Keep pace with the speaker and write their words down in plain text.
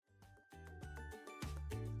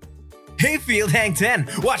Hey, Field Hang 10!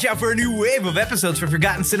 Watch out for a new wave of episodes for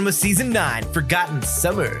Forgotten Cinema Season 9, Forgotten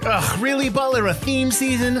Summer. Ugh, really, Butler? A theme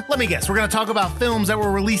season? Let me guess, we're gonna talk about films that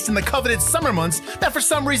were released in the coveted summer months that for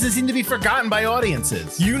some reason seem to be forgotten by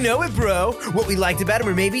audiences. You know it, bro! What we liked about them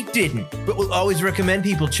or maybe didn't, but we'll always recommend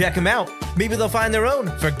people check them out. Maybe they'll find their own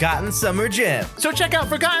Forgotten Summer gem. So check out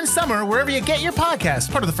Forgotten Summer wherever you get your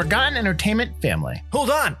podcast, part of the Forgotten Entertainment family.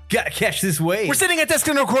 Hold on, gotta catch this wave. We're sitting at desk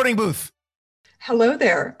in a recording booth. Hello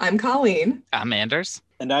there, I'm Colleen. I'm Anders.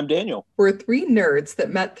 And I'm Daniel. We're three nerds that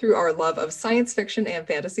met through our love of science fiction and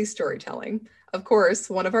fantasy storytelling. Of course,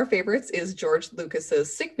 one of our favorites is George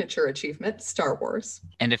Lucas's signature achievement, Star Wars.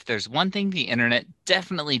 And if there's one thing the internet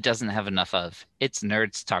definitely doesn't have enough of, it's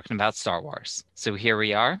nerds talking about Star Wars. So here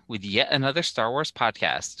we are with yet another Star Wars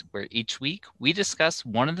podcast, where each week we discuss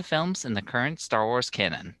one of the films in the current Star Wars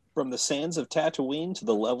canon. From the sands of Tatooine to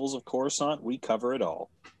the levels of Coruscant, we cover it all.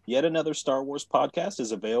 Yet another Star Wars podcast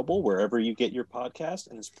is available wherever you get your podcast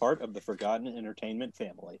and is part of the Forgotten Entertainment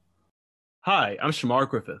family. Hi, I'm Shamar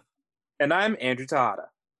Griffith. And I'm Andrew Tejada.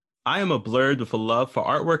 I am a blurred with a love for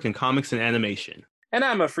artwork and comics and animation. And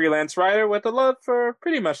I'm a freelance writer with a love for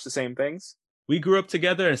pretty much the same things. We grew up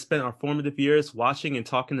together and spent our formative years watching and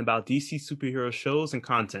talking about DC superhero shows and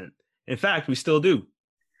content. In fact, we still do.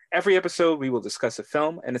 Every episode, we will discuss a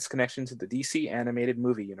film and its connection to the DC animated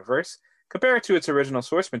movie universe, compare it to its original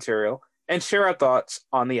source material, and share our thoughts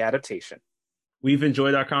on the adaptation. We've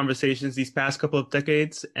enjoyed our conversations these past couple of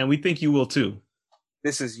decades, and we think you will too.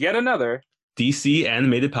 This is yet another DC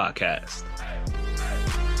Animated Podcast.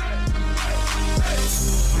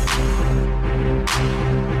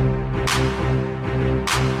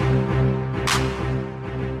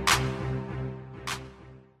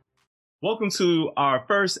 Welcome to our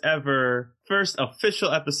first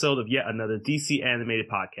official episode of yet another DC Animated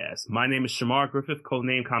Podcast. My name is Shamar Griffith,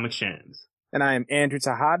 codename Comic Shams. And I am Andrew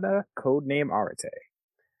Tejada, codename Arate.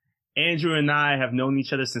 Andrew and I have known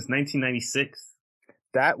each other since 1996.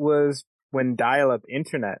 That was when dial-up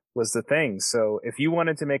internet was the thing. So if you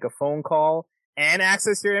wanted to make a phone call and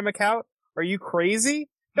access your AIM account, are you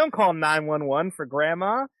crazy? Don't call 911 for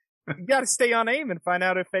grandma. You got to stay on AIM and find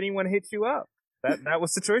out if anyone hit you up. That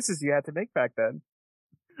was the choices you had to make back then.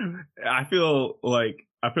 I feel like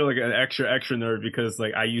an extra nerd because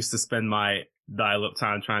like I used to spend my dial-up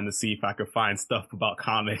time trying to see if I could find stuff about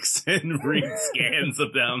comics and read scans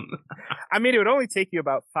of them. I mean, it would only take you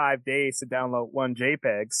about 5 days to download one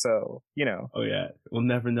JPEG, so, you know. Oh yeah, we'll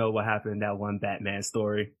never know what happened in that one Batman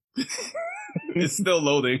story. It's still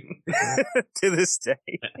loading. To this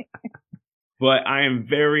day. But I am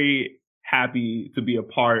very happy to be a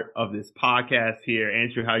part of this podcast here.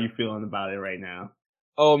 Andrew, how are you feeling about it right now?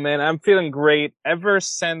 Oh man, I'm feeling great. Ever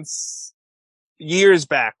since years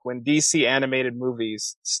back when DC animated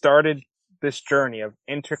movies started this journey of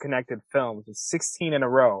interconnected films, with 16 in a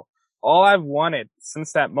row, all I've wanted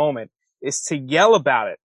since that moment is to yell about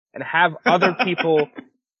it and have other people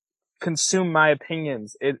consume my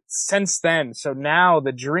opinions. Since then, so now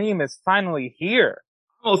the dream is finally here.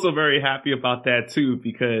 I'm also very happy about that too,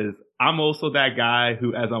 because I'm also that guy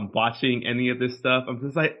who, as I'm watching any of this stuff, I'm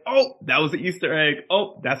just like, oh, that was an Easter egg.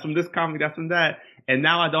 Oh, that's from this comic. That's from that. And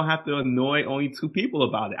now I don't have to annoy only two people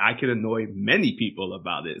about it. I can annoy many people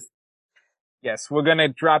about this. Yes, we're going to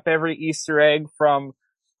drop every Easter egg from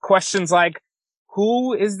questions like,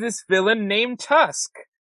 who is this villain named Tusk?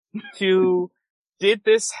 To, did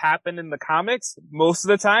this happen in the comics? Most of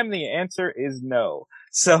the time, the answer is no.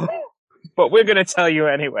 So, but we're going to tell you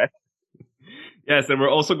anyway. Yes, and we're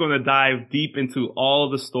also going to dive deep into all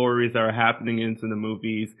the stories that are happening into the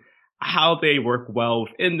movies, how they work well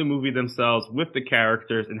within the movie themselves with the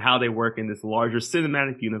characters, and how they work in this larger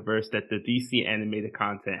cinematic universe that the DC animated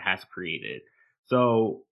content has created.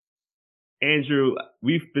 So, Andrew,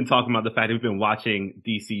 we've been talking about the fact that we've been watching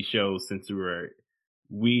DC shows since we were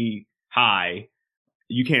high.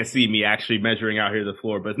 You can't see me actually measuring out here the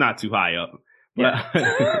floor, but it's not too high up. Yeah.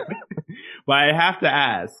 But I have to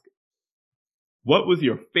ask, what was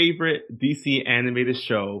your favorite DC animated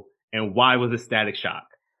show and why was it Static Shock?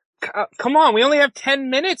 Come on, we only have 10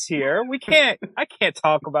 minutes here. I can't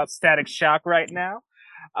talk about Static Shock right now.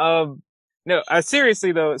 No,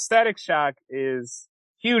 seriously though, Static Shock is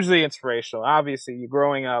hugely inspirational. Obviously, you're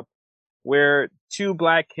growing up, we're two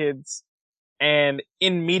black kids, and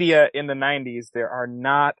in media in the 90s, there are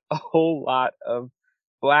not a whole lot of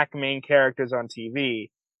black main characters on TV.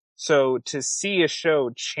 So to see a show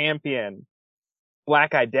champion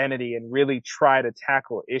black identity and really try to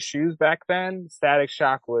tackle issues back then, Static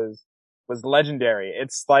Shock was legendary.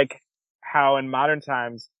 It's like how in modern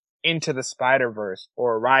times Into the Spider-Verse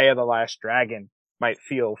or Raya the Last Dragon might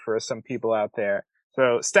feel for some people out there.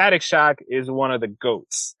 So Static Shock is one of the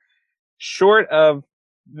GOATs. Short of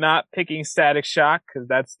not picking Static Shock, because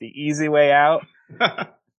that's the easy way out.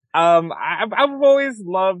 I've always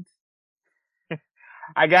loved,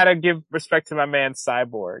 I gotta give respect to my man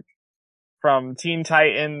Cyborg. From Teen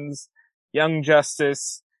Titans, Young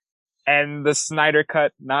Justice, and the Snyder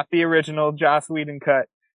cut, not the original Joss Whedon cut.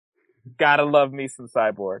 Gotta love me some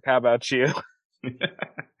Cyborg. How about you?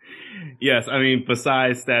 Yes, I mean,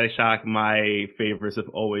 besides Static Shock, my favorites have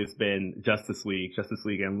always been Justice League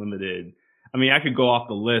Unlimited. I mean, I could go off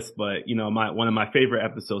the list, but you know, one of my favorite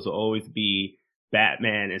episodes will always be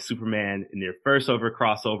Batman and Superman in their first ever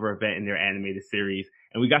crossover event in their animated series.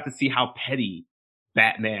 And we got to see how petty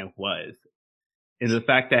Batman was. And the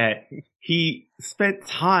fact that he spent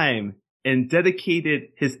time and dedicated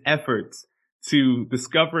his efforts to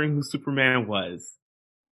discovering who Superman was.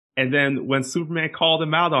 And then when Superman called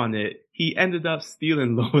him out on it, he ended up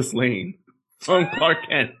stealing Lois Lane from Clark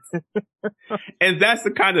Kent. And that's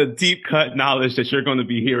the kind of deep cut knowledge that you're going to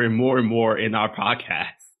be hearing more and more in our podcast.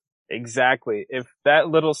 Exactly. If that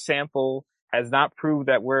little sample has not proved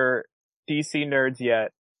that we're DC nerds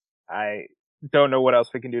yet, I don't know what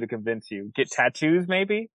else we can do to convince you. Get tattoos,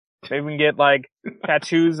 maybe? Maybe we can get like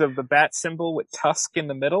tattoos of the bat symbol with Tusk in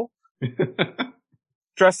the middle.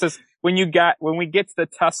 Trust us, when we get to the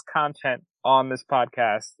Tusk content on this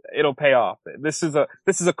podcast, it'll pay off. This is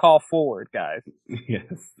a call forward, guys.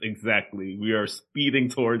 Yes, exactly. We are speeding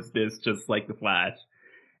towards this just like the Flash.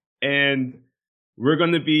 And we're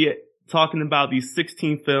going to be talking about these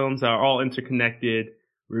 16 films that are all interconnected.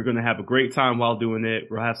 We're going to have a great time while doing it.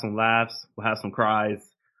 We'll have some laughs. We'll have some cries.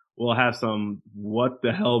 We'll have some what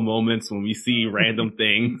the hell moments when we see random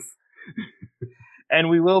things. And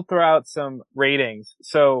we will throw out some ratings.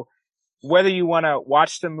 So whether you want to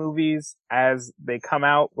watch the movies as they come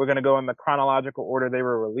out, we're going to go in the chronological order they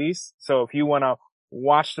were released. So if you want to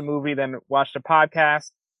watch the movie, then watch the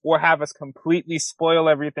podcast, or have us completely spoil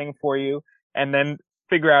everything for you and then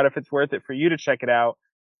figure out if it's worth it for you to check it out,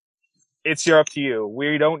 it's up to you.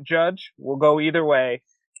 We don't judge. We'll go either way.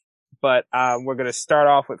 But we're going to start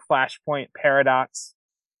off with Flashpoint Paradox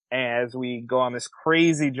as we go on this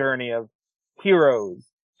crazy journey of heroes,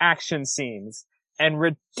 action scenes, and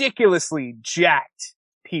ridiculously jacked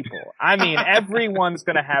people. I mean, everyone's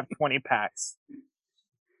going to have 20 packs.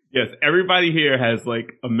 Yes, everybody here has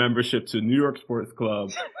like a membership to New York Sports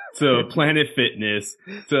Club, to Planet Fitness,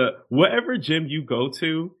 to whatever gym you go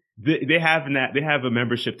to. They have a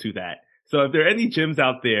membership to that. So if there are any gyms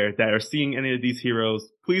out there that are seeing any of these heroes,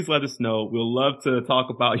 please let us know. We'll love to talk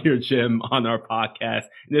about your gym on our podcast.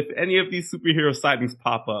 And if any of these superhero sightings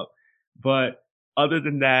pop up. But other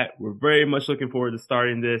than that, we're very much looking forward to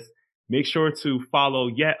starting this. Make sure to follow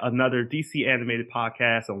Yet Another DC Animated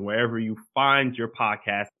Podcast on wherever you find your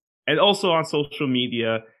podcast. And also on social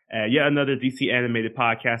media, Yet Another DC Animated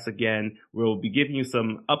Podcast. Again, we'll be giving you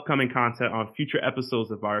some upcoming content on future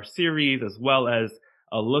episodes of our series, as well as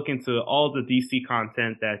a look into all the DC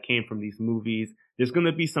content that came from these movies. There's going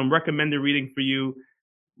to be some recommended reading for you.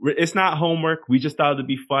 It's not homework. We just thought it'd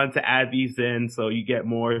be fun to add these in so you get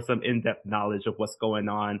some in-depth knowledge of what's going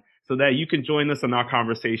on, so that you can join us in our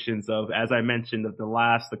conversations of, as I mentioned, of the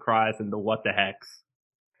laughs, the cries, and the what the heck.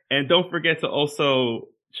 And don't forget to also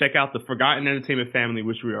check out the Forgotten Entertainment family,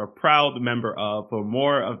 which we are a proud member of, for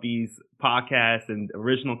more of these podcasts and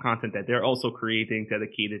original content that they're also creating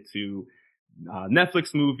dedicated to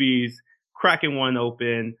Netflix movies, cracking one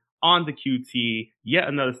open, On the QT, Yet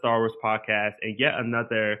Another Star Wars podcast, and Yet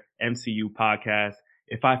Another MCU podcast.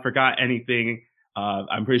 If I forgot anything,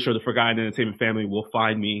 I'm pretty sure the Forgotten Entertainment family will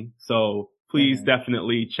find me. So please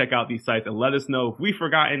definitely check out these sites and let us know if we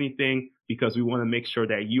forgot anything, because we want to make sure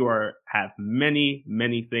that you have many,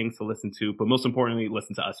 many things to listen to, but most importantly,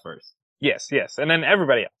 listen to us first. Yes. And then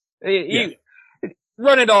everybody else. You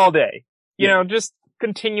run it all day. You know, just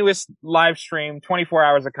continuous live stream, 24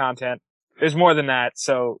 hours of content. There's more than that,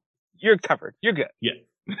 so you're covered. You're good. Yeah.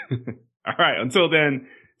 All right. Until then,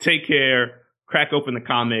 take care, crack open the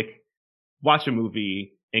comic, watch a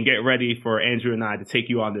movie, and get ready for Andrew and I to take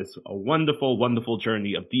you on this wonderful, wonderful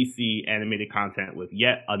journey of DC animated content with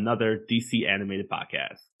Yet Another DC Animated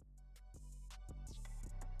Podcast.